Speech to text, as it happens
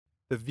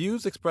The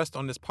views expressed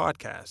on this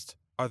podcast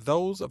are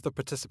those of the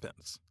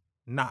participants,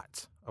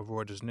 not of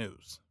Reuters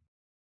News.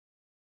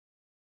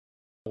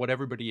 What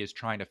everybody is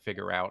trying to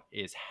figure out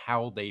is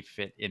how they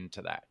fit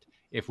into that.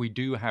 If we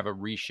do have a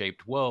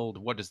reshaped world,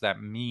 what does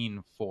that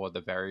mean for the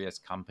various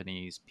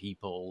companies,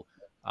 people,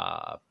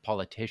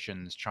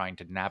 politicians trying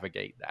to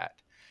navigate that?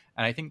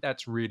 And I think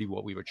that's really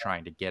what we were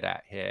trying to get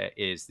at here,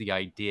 is the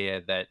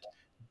idea that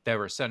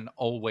there are certain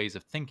old ways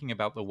of thinking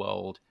about the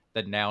world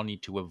that now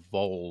need to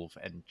evolve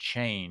and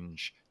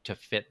change to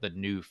fit the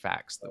new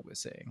facts that we're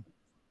seeing.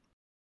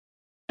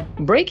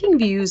 Breaking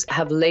Views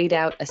have laid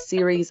out a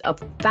series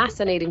of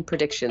fascinating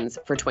predictions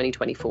for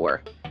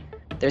 2024.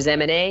 There's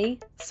M&A,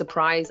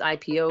 surprise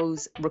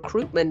IPOs,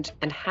 recruitment,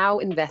 and how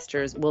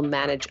investors will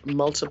manage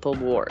multiple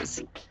wars.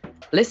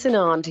 Listen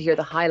on to hear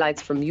the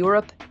highlights from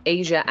Europe,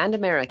 Asia, and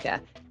America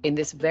in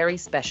this very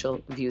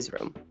special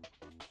Viewsroom.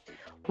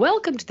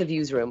 Welcome to the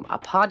Viewsroom, a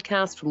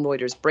podcast from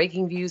Reuters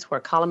Breaking Views, where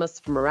columnists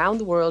from around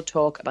the world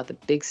talk about the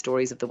big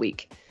stories of the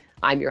week.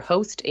 I'm your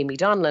host, Amy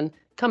Donlan,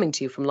 coming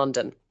to you from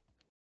London.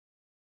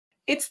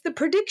 It's the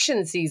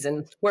prediction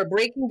season, where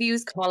Breaking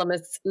Views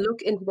columnists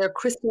look into their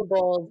crystal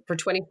ball for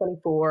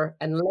 2024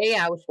 and lay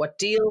out what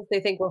deals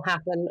they think will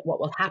happen, what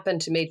will happen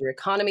to major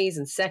economies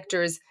and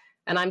sectors.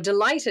 And I'm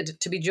delighted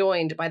to be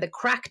joined by the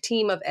crack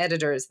team of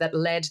editors that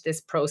led this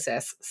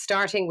process,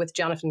 starting with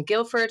Jonathan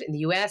Guilford in the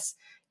US,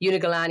 Una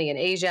Galani in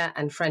Asia,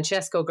 and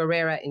Francesco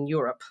Guerrera in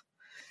Europe.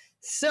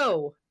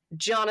 So,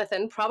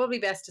 Jonathan, probably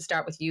best to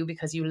start with you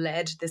because you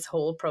led this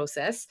whole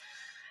process.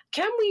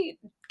 Can we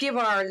give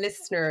our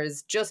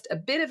listeners just a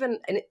bit of an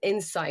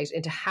insight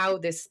into how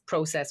this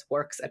process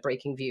works at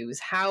Breaking Views,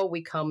 how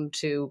we come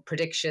to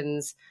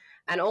predictions,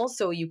 and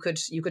also you could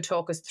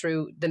talk us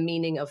through the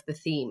meaning of the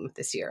theme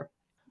this year?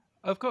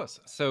 Of course.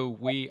 So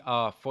we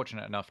are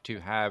fortunate enough to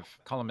have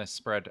columnists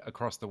spread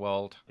across the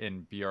world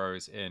in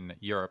bureaus in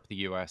Europe,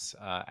 the US,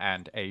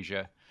 and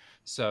Asia.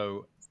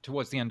 So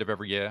towards the end of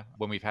every year,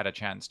 when we've had a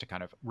chance to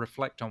kind of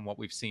reflect on what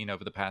we've seen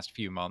over the past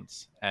few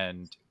months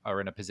and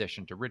are in a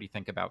position to really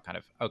think about kind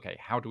of, okay,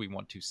 how do we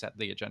want to set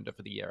the agenda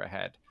for the year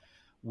ahead?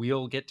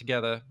 We'll get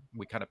together,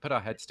 we kind of put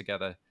our heads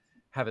together,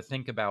 have a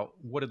think about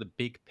what are the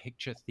big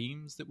picture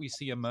themes that we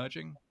see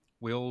emerging.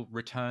 We'll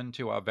return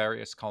to our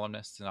various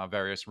columnists in our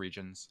various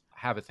regions,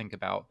 have a think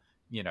about,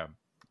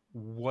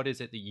 what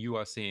is it that you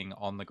are seeing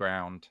on the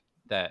ground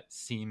that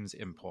seems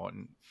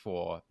important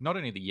for not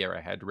only the year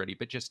ahead, really,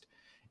 but just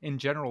in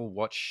general,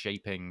 what's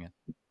shaping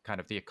kind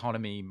of the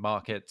economy,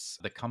 markets,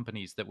 the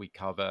companies that we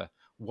cover,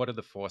 what are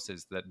the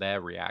forces that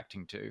they're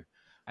reacting to,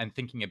 and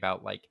thinking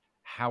about like,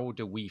 how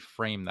do we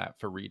frame that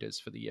for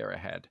readers for the year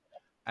ahead?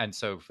 And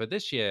so for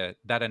this year,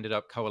 that ended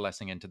up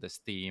coalescing into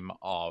this theme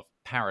of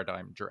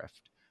paradigm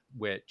drift,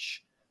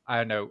 which I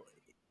don't know,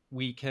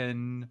 we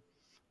can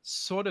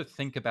sort of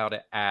think about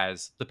it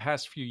as the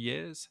past few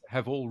years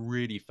have all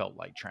really felt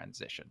like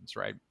transitions,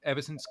 right?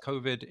 Ever since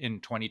COVID in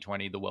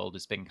 2020, the world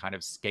has been kind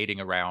of skating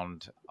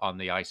around on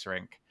the ice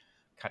rink,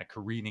 kind of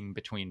careening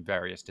between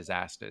various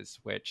disasters,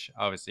 which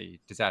obviously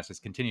disasters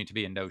continue to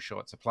be in no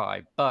short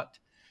supply. But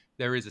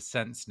there is a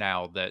sense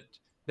now that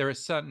there are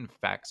certain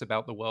facts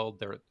about the world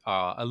that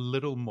are a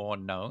little more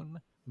known.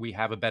 We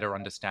have a better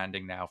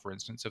understanding now, for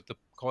instance, of the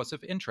course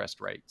of interest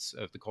rates,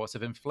 of the course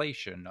of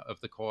inflation, of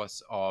the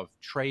course of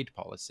trade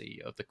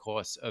policy, of the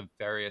course of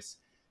various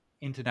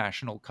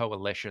international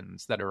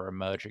coalitions that are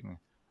emerging.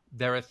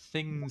 There are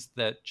things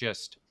that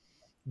just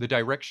the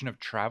direction of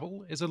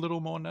travel is a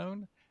little more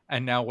known.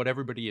 And now what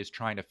everybody is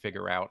trying to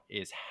figure out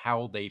is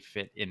how they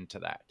fit into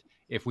that.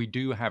 If we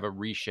do have a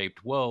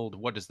reshaped world,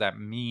 what does that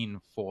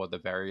mean for the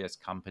various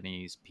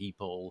companies,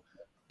 people,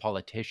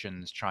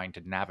 politicians trying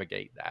to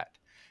navigate that?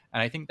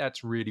 And I think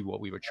that's really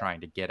what we were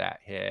trying to get at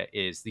here,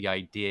 is the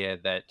idea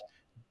that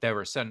there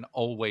are certain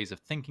old ways of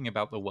thinking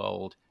about the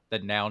world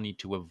that now need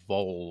to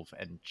evolve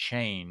and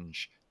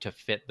change to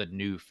fit the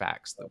new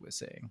facts that we're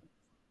seeing.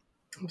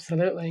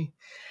 Absolutely.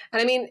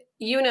 And I mean,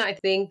 Una, I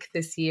think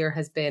this year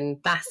has been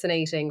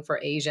fascinating for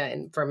Asia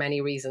and for many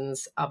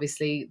reasons.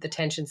 Obviously, the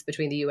tensions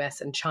between the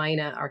US and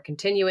China are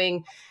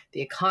continuing.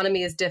 The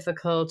economy is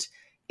difficult.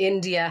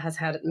 India has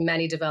had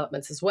many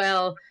developments as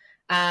well.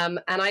 And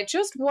I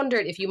just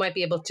wondered if you might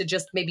be able to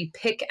just maybe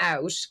pick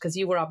out, because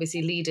you were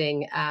obviously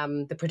leading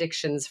the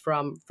predictions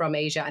from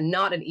Asia, and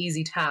not an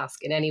easy task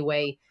in any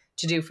way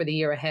to do for the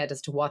year ahead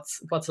as to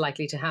what's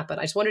likely to happen.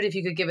 I just wondered if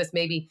you could give us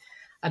maybe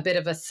a bit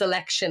of a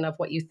selection of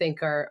what you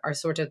think are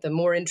sort of the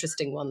more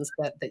interesting ones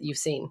that you've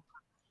seen.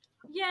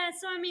 Yeah,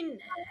 so I mean,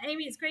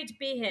 Amy, it's great to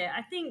be here.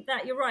 I think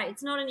that you're right.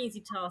 It's not an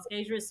easy task.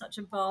 Asia is such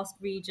a vast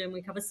region.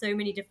 We cover so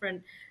many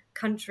different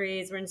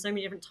countries. We're in so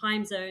many different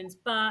time zones.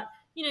 But,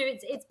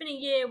 it's been a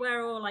year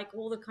where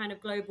all the kind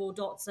of global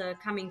dots are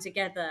coming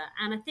together.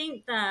 And I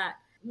think that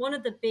one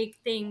of the big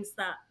things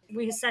that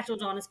we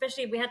settled on,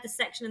 especially we had this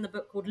section in the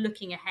book called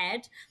Looking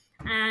Ahead,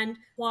 and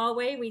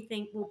Huawei, we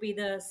think, will be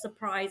the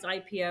surprise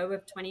IPO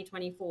of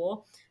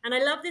 2024. And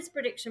I love this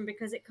prediction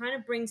because it kind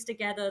of brings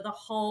together the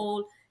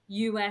whole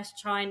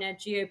US-China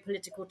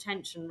geopolitical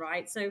tension,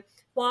 right? So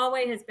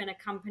Huawei has been a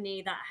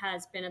company that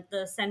has been at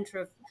the center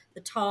of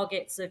the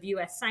targets of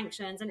US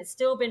sanctions, and it's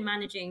still been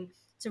managing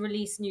to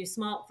release new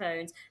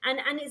smartphones.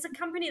 And it's a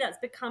company that's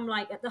become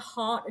like at the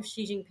heart of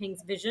Xi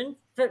Jinping's vision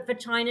for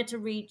China to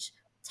reach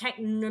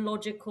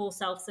technological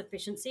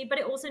self-sufficiency, but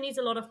it also needs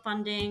a lot of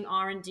funding,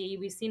 R&D.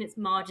 We've seen its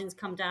margins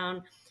come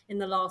down in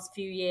the last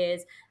few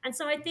years. And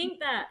so I think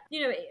that,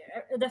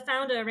 the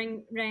founder,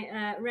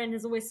 Ren,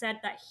 has always said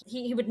that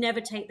he would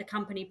never take the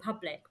company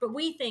public. But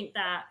we think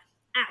that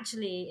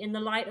actually, in the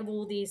light of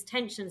all these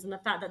tensions and the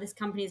fact that this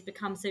company has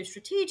become so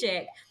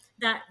strategic,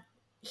 that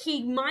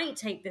he might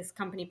take this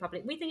company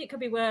public. We think it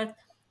could be worth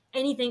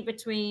anything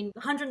between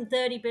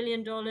 $130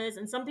 billion.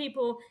 And some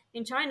people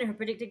in China have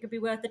predicted it could be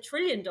worth $1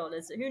 trillion.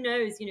 Who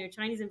knows?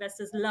 Chinese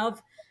investors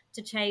love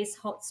to chase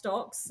hot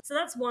stocks. So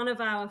that's one of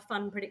our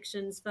fun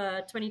predictions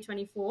for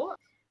 2024.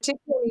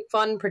 Particularly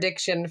fun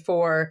prediction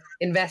for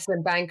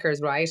investment bankers,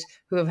 right,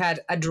 who have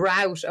had a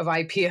drought of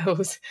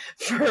IPOs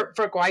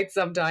for quite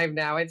some time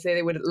now. I'd say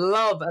they would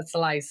love a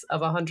slice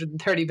of a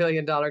 $130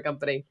 billion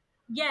company.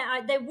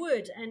 Yeah, they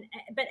would.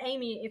 But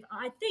Amy,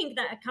 I think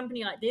that a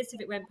company like this,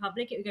 if it went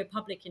public, it would go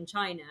public in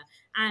China,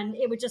 and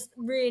it would just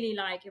really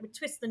it would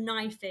twist the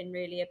knife in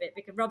really a bit,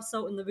 because rub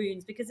salt in the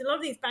wounds, because a lot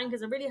of these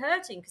bankers are really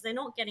hurting because they're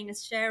not getting a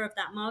share of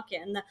that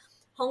market, and the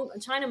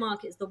China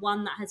market is the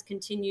one that has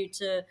continued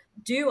to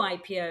do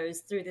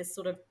IPOs through this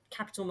sort of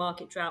capital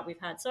market drought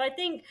we've had. So I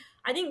think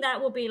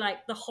that will be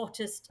like the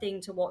hottest thing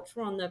to watch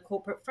for on the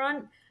corporate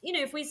front.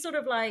 If we sort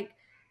of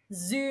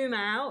zoom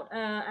out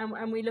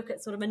and we look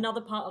at sort of another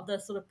part of the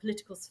sort of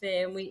political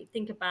sphere, and we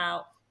think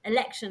about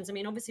elections. I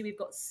mean, obviously we've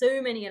got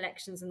so many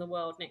elections in the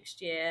world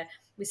next year.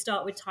 We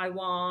start with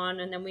Taiwan,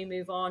 and then we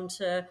move on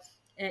to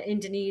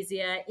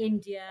Indonesia,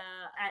 India,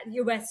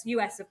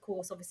 US, of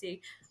course,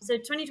 obviously. So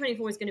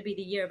 2024 is going to be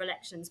the year of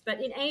elections. But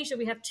in Asia,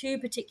 we have two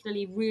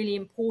particularly really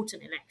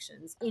important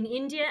elections in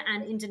India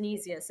and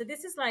Indonesia. So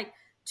this is like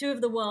two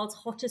of the world's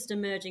hottest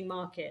emerging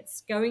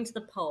markets going to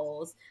the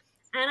polls.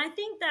 And I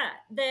think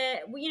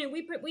that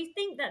we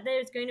think that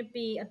there's going to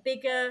be a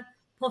bigger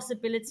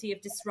possibility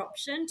of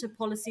disruption to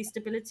policy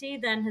stability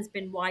than has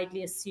been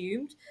widely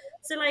assumed.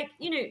 So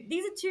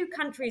these are two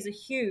countries are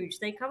huge.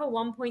 They cover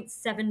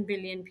 1.7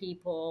 billion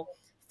people,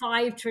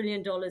 $5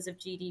 trillion of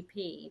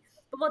GDP.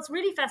 But what's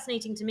really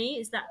fascinating to me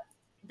is that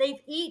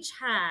they've each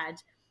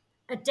had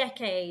a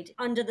decade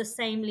under the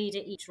same leader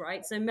each,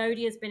 right? So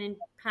Modi has been in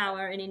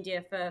power in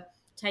India for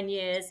 10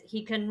 years.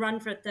 He can run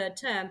for a third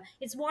term.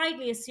 It's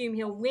widely assumed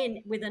he'll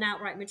win with an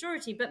outright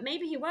majority, but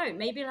maybe he won't.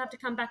 Maybe he'll have to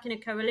come back in a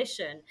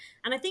coalition.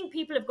 And I think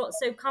people have got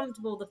so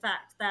comfortable with the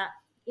fact that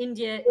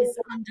India is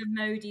under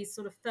Modi's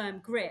sort of firm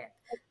grip.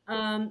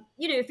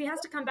 If he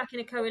has to come back in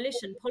a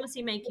coalition,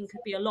 policy making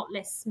could be a lot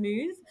less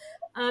smooth.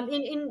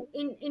 In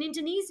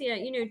Indonesia,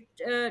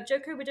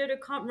 Joko Widodo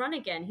can't run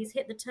again. He's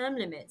hit the term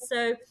limit.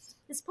 So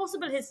it's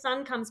possible his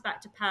son comes back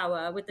to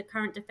power with the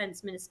current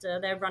defense minister.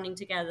 They're running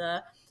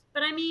together.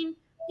 But I mean,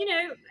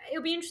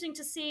 it'll be interesting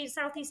to see.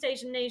 Southeast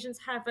Asian nations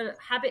have a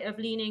habit of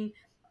leaning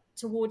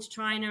towards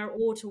China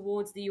or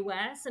towards the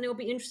US. And it'll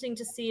be interesting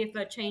to see if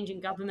a change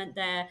in government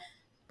there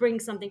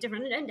brings something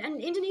different.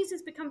 And Indonesia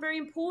has become very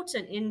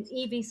important in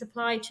EV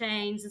supply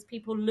chains as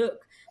people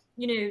look,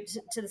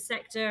 to the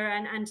sector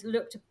and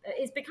look to,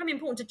 it's become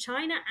important to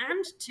China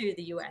and to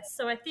the US.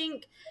 So I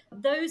think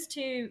those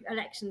two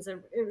elections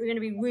are going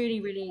to be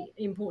really, really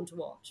important to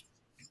watch.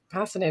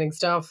 Fascinating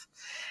stuff.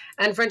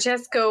 And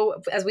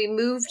Francesco, as we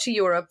move to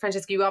Europe,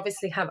 Francesco, you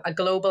obviously have a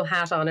global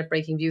hat on at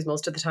Breaking Views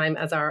most of the time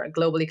as our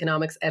global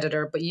economics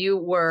editor, but you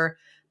were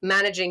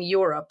managing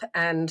Europe,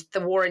 and the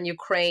war in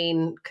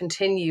Ukraine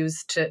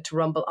continues to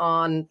rumble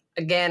on.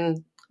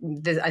 Again,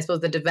 I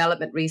suppose the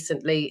development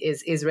recently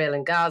is Israel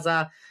and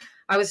Gaza.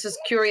 I was just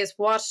curious,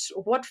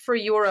 what for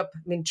Europe? I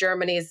mean,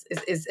 Germany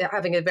is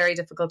having a very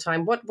difficult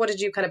time. What did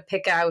you kind of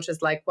pick out as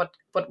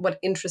what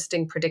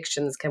interesting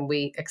predictions can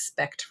we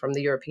expect from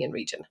the European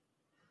region?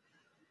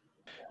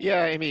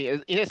 Yeah, I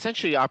mean,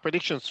 essentially our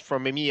predictions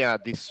from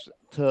EMEA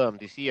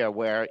this year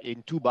were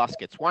in two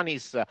baskets. One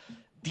is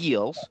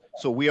deals.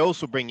 So we're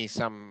also bringing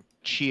some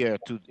cheer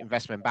to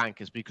investment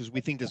bankers because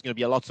we think there's going to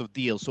be lots of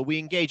deals. So we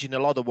engage in a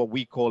lot of what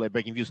we call at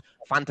Breaking Views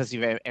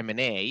fantasy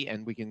M&A,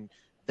 and we can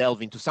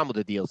delve into some of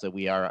the deals that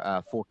we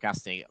are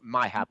forecasting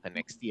might happen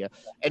next year.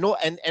 And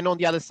on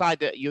the other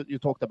side, you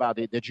talked about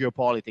the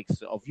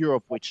geopolitics of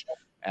Europe, which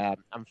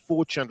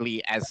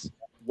unfortunately has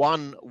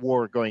one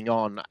war going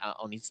on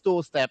its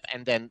doorstep,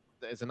 and then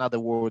there's another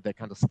war that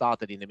kind of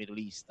started in the Middle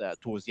East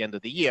towards the end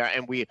of the year,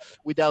 and we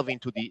delve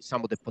into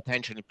some of the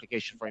potential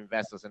implications for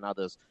investors and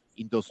others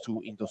in those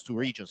two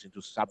regions,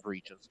 into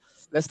sub-regions.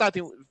 Let's start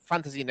in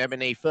fantasy and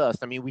M&A first.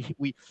 I mean,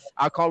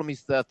 our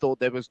columnists thought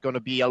there was going to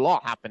be a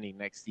lot happening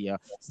next year,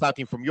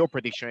 starting from your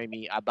prediction,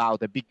 Amy,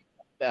 about a big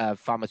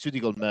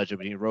pharmaceutical merger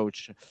between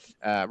Roche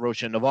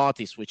and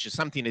Novartis, which is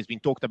something that's been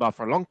talked about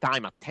for a long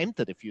time,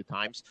 attempted a few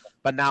times,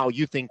 but now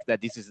you think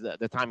that this is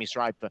the time is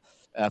ripe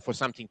for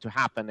something to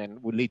happen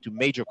and will lead to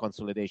major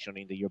consolidation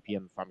in the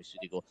European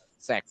pharmaceutical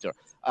sector.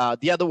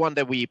 The other one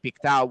that we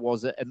picked out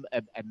was a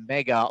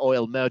mega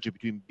oil merger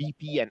between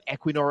BP and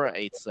Equinor.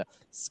 It's a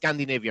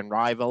Scandinavian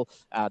rival.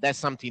 That's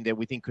something that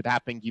we think could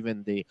happen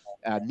given the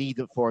need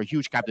for a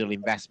huge capital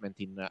investment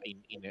in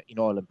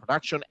oil and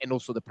production, and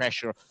also the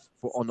pressure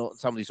on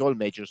some of these oil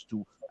majors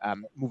to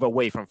move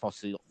away from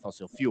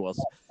fossil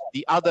fuels.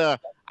 The other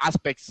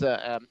aspects,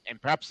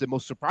 and perhaps the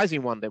most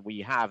surprising one that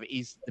we have,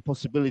 is the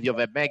possibility of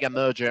a mega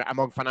merger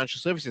among financial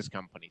services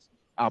companies.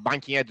 Our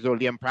banking editor,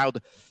 Liam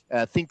Proud,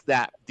 think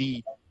that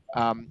the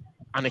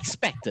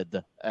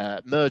unexpected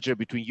merger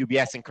between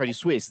UBS and Credit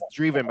Suisse,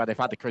 driven by the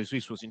fact that Credit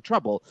Suisse was in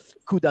trouble,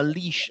 could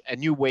unleash a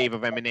new wave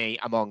of M&A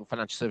among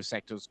financial service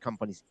sectors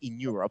companies in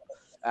Europe,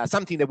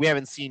 something that we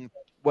haven't seen,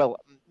 well,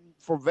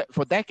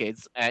 for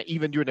decades.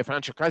 Even during the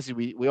financial crisis,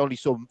 we only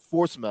saw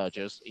forced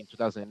mergers in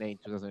 2008,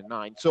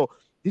 2009. So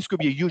this could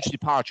be a huge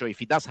departure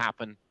if it does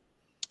happen,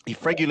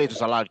 if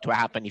regulators allow it to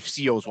happen, if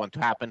CEOs want to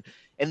happen.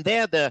 And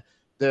there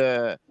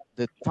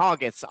the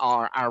targets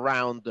are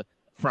around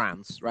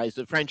France, right?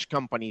 So French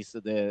companies,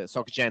 the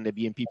SocGen, the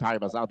BNP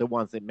Paribas, are the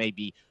ones that may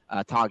be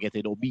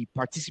targeted or be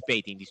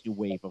participating in this new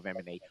wave of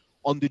M&A.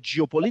 On the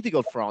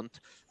geopolitical front,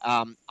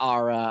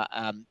 our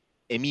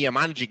EMEA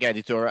managing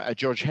editor,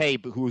 George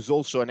Habe, who is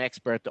also an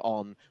expert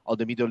on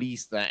the Middle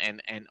East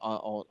and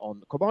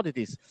on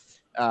commodities,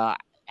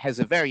 has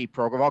a very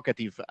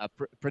provocative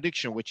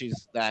prediction, which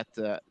is that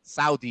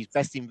Saudi's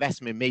best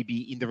investment may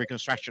be in the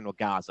reconstruction of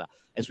Gaza.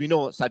 As we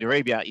know, Saudi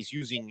Arabia is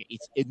using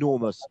its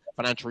enormous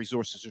financial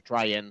resources to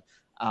try and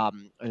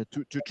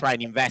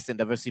invest and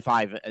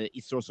diversify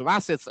its source of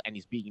assets, and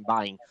is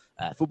buying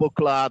football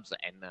clubs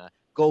and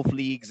golf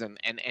leagues and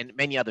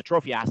many other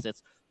trophy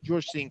assets.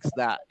 George thinks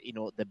that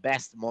the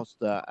best, most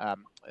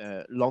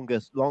longer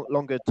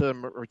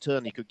term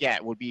return he could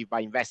get would be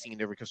by investing in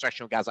the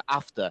reconstruction of Gaza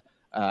after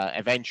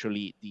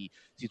eventually the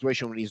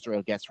situation with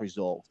Israel gets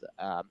resolved.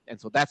 And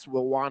so that's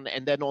one.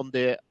 And then on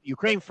the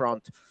Ukraine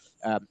front,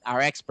 our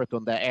expert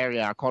on the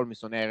area, our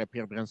columnist on the area,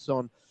 Pierre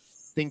Branson,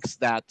 thinks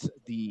that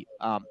the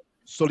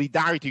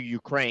solidarity of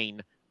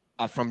Ukraine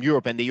from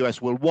Europe and the US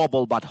will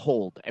wobble but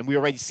hold. And we're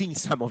already seeing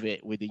some of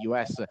it with the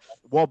US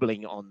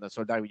wobbling on the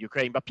solidarity with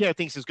Ukraine. But Pierre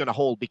thinks it's going to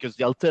hold because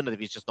the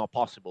alternative is just not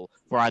possible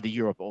for either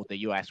Europe or the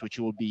US, which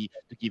will be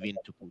to give in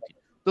to Putin.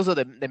 Those are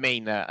the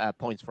main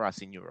points for us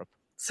in Europe.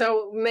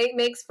 So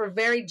makes for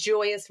very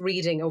joyous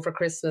reading over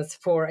Christmas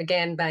for,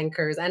 again,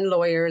 bankers and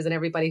lawyers and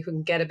everybody who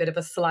can get a bit of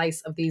a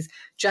slice of these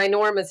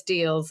ginormous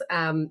deals.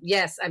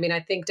 Yes, I mean, I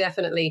think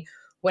definitely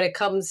when it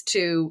comes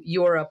to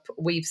Europe,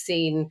 we've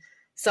seen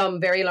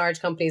some very large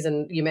companies,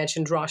 and you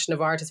mentioned Roche,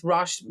 Novartis.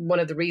 Roche, one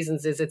of the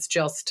reasons is it's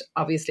just,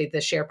 obviously, the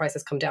share price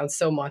has come down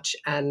so much.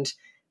 And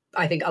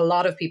I think a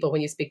lot of people,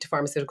 when you speak to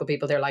pharmaceutical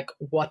people, they're like,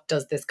 what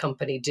does this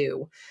company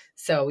do?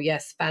 So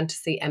yes,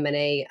 fantasy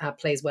M&A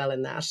plays well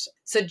in that.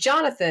 So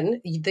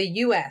Jonathan, the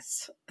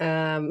US,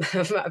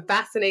 a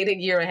fascinating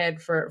year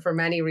ahead for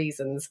many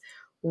reasons.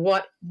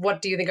 What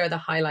do you think are the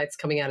highlights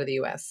coming out of the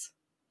US?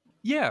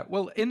 Yeah,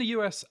 well, in the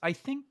US, I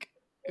think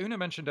Una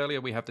mentioned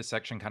earlier we have this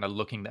section kind of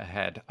looking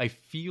ahead. I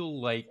feel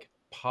like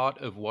part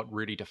of what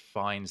really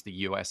defines the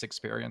US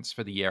experience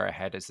for the year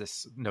ahead is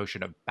this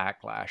notion of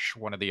backlash,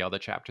 one of the other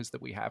chapters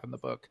that we have in the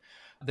book.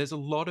 There's a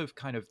lot of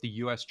kind of the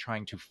US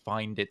trying to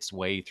find its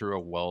way through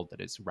a world that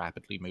is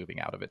rapidly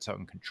moving out of its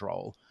own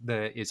control.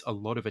 There is a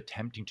lot of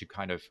attempting to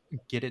kind of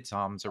get its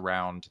arms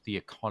around the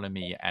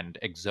economy and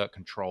exert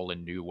control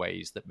in new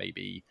ways that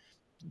maybe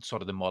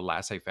sort of the more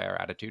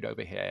laissez-faire attitude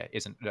over here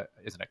isn't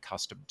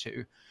accustomed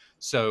to.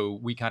 So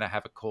we kind of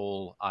have a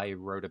call I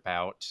wrote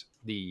about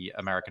the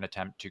American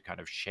attempt to kind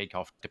of shake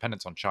off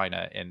dependence on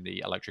China in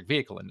the electric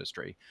vehicle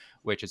industry,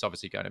 which is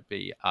obviously going to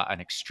be an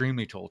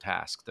extremely tall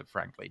task that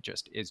frankly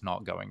just is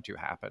not going to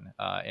happen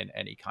in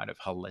any kind of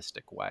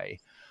holistic way.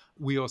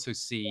 We also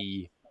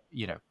see,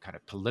 kind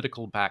of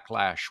political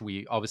backlash.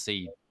 We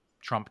obviously,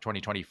 Trump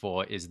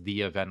 2024 is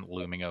the event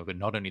looming over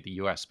not only the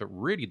US, but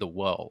really the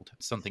world,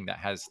 something that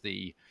has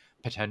the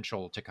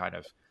potential to kind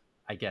of,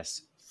 I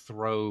guess,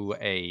 throw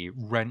a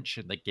wrench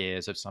in the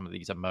gears of some of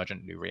these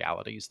emergent new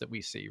realities that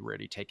we see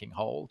really taking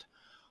hold.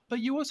 But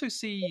you also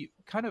see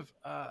kind of,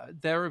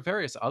 there are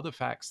various other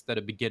facts that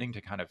are beginning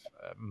to kind of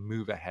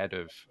move ahead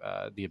of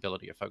the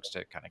ability of folks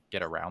to kind of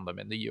get around them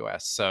in the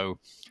US. So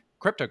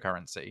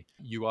cryptocurrency,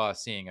 you are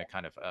seeing a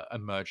kind of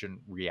emergent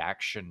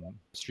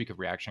streak of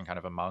reaction kind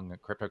of among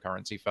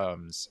cryptocurrency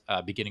firms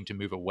beginning to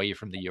move away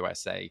from the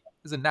USA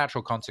as a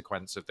natural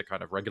consequence of the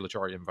kind of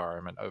regulatory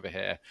environment over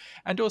here,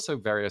 and also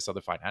various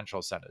other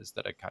financial centers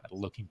that are kind of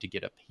looking to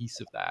get a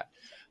piece of that.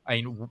 I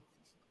mean,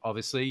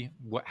 obviously,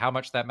 how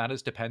much that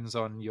matters depends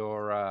on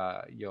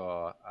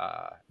your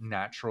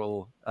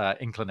natural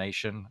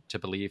inclination to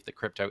believe that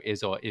crypto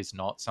is or is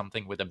not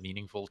something with a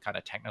meaningful kind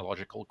of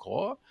technological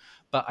core.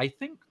 But I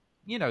think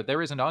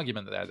there is an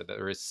argument there that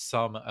there is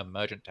some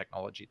emergent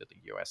technology that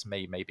the US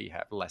may maybe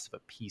have less of a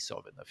piece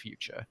of in the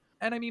future.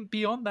 And I mean,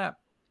 beyond that,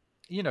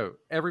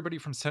 everybody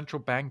from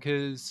central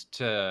bankers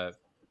to,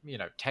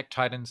 tech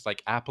titans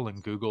like Apple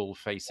and Google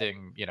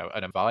facing,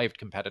 an revived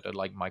competitor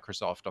like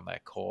Microsoft on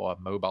their core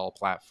mobile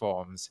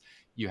platforms.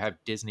 You have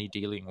Disney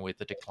dealing with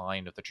the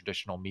decline of the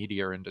traditional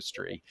media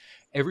industry.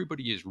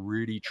 Everybody is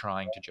really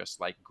trying to just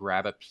like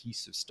grab a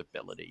piece of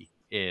stability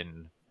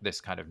in this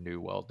kind of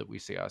new world that we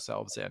see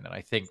ourselves in. And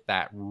I think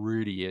that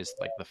really is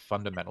like the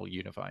fundamental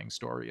unifying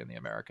story in the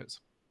Americas.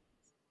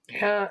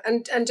 Yeah.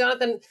 And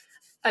Jonathan,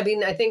 I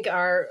mean, I think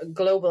our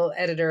global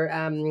editor,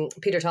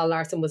 Peter Tal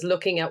Larsen, was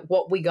looking at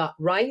what we got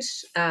right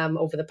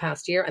over the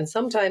past year. And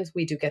sometimes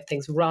we do get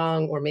things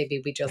wrong, or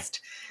maybe we just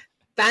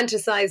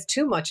fantasize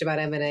too much about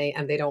M&A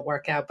and they don't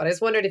work out. But I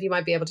just wondered if you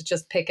might be able to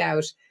just pick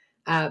out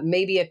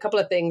maybe a couple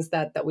of things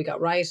that we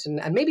got right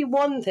and maybe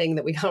one thing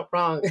that we got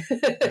wrong.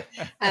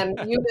 And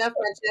you,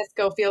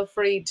 Francesco, feel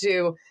free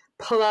to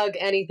plug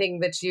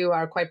anything that you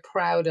are quite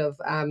proud of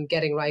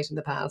getting right in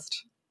the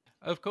past.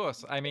 Of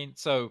course. I mean,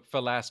 so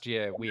for last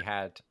year, we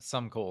had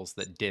some calls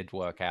that did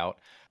work out.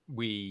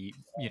 We,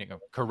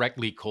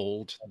 correctly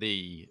called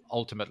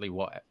ultimately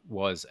what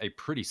was a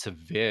pretty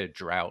severe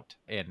drought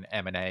in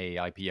M&A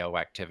IPO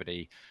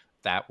activity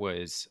that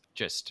was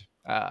just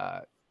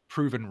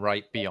proven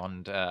right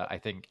beyond, I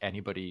think,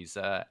 anybody's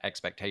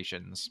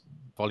expectations.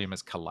 Volume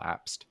has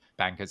collapsed.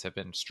 Bankers have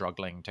been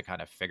struggling to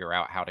kind of figure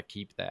out how to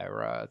keep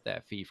their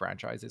fee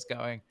franchises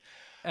going.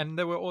 And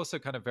there were also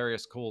kind of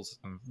various calls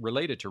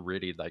related to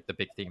really like the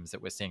big themes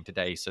that we're seeing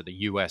today. So the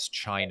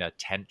US-China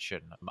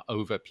tension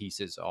over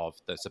pieces of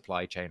the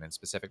supply chain and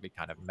specifically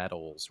kind of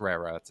metals,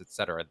 rare earths, et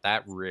cetera,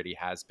 that really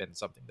has been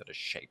something that has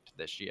shaped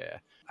this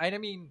year. And I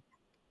mean,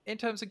 in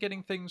terms of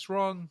getting things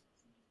wrong,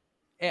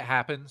 it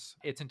happens.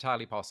 It's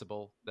entirely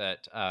possible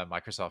that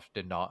Microsoft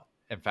did not,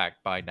 in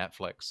fact, buy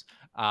Netflix.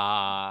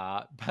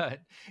 But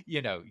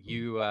you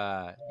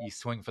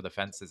swing for the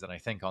fences, and I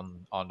think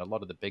on a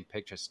lot of the big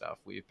picture stuff,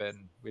 we've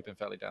been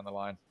fairly down the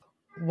line.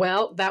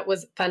 Well, that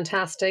was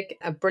fantastic.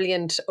 A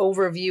brilliant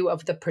overview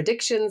of the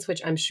predictions,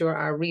 which I'm sure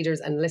our readers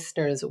and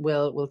listeners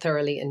will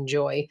thoroughly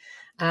enjoy.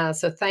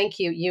 So thank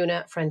you,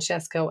 Una,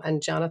 Francesco,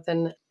 and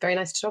Jonathan. Very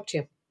nice to talk to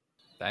you.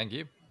 Thank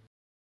you.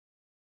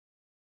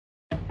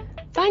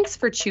 Thanks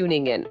for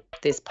tuning in.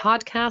 This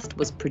podcast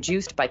was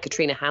produced by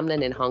Katrina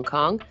Hamlin in Hong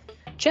Kong.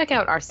 Check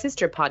out our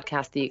sister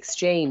podcast, The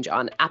Exchange,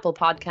 on Apple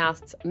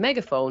Podcasts,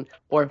 Megaphone,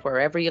 or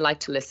wherever you like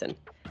to listen.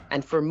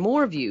 And for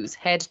more views,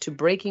 head to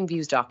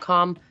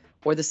breakingviews.com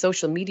or the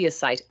social media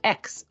site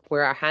X,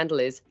 where our handle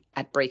is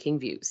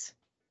 @BreakingViews.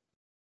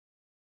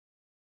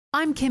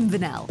 I'm Kim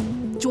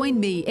Vanell.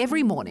 Join me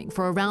every morning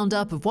for a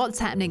roundup of what's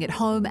happening at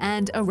home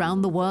and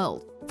around the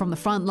world. From the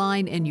front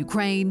line in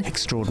Ukraine.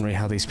 Extraordinary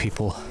how these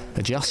people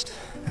adjust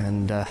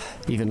and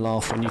even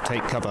laugh when you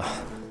take cover.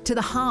 To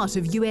the heart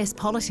of US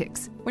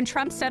politics. When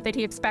Trump said that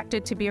he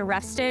expected to be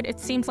arrested, it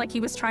seems like he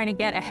was trying to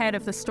get ahead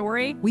of the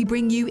story. We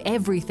bring you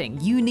everything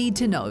you need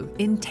to know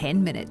in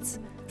 10 minutes.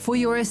 For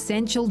your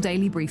essential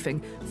daily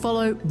briefing,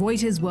 follow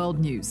Reuters World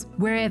News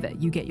wherever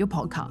you get your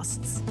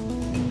podcasts.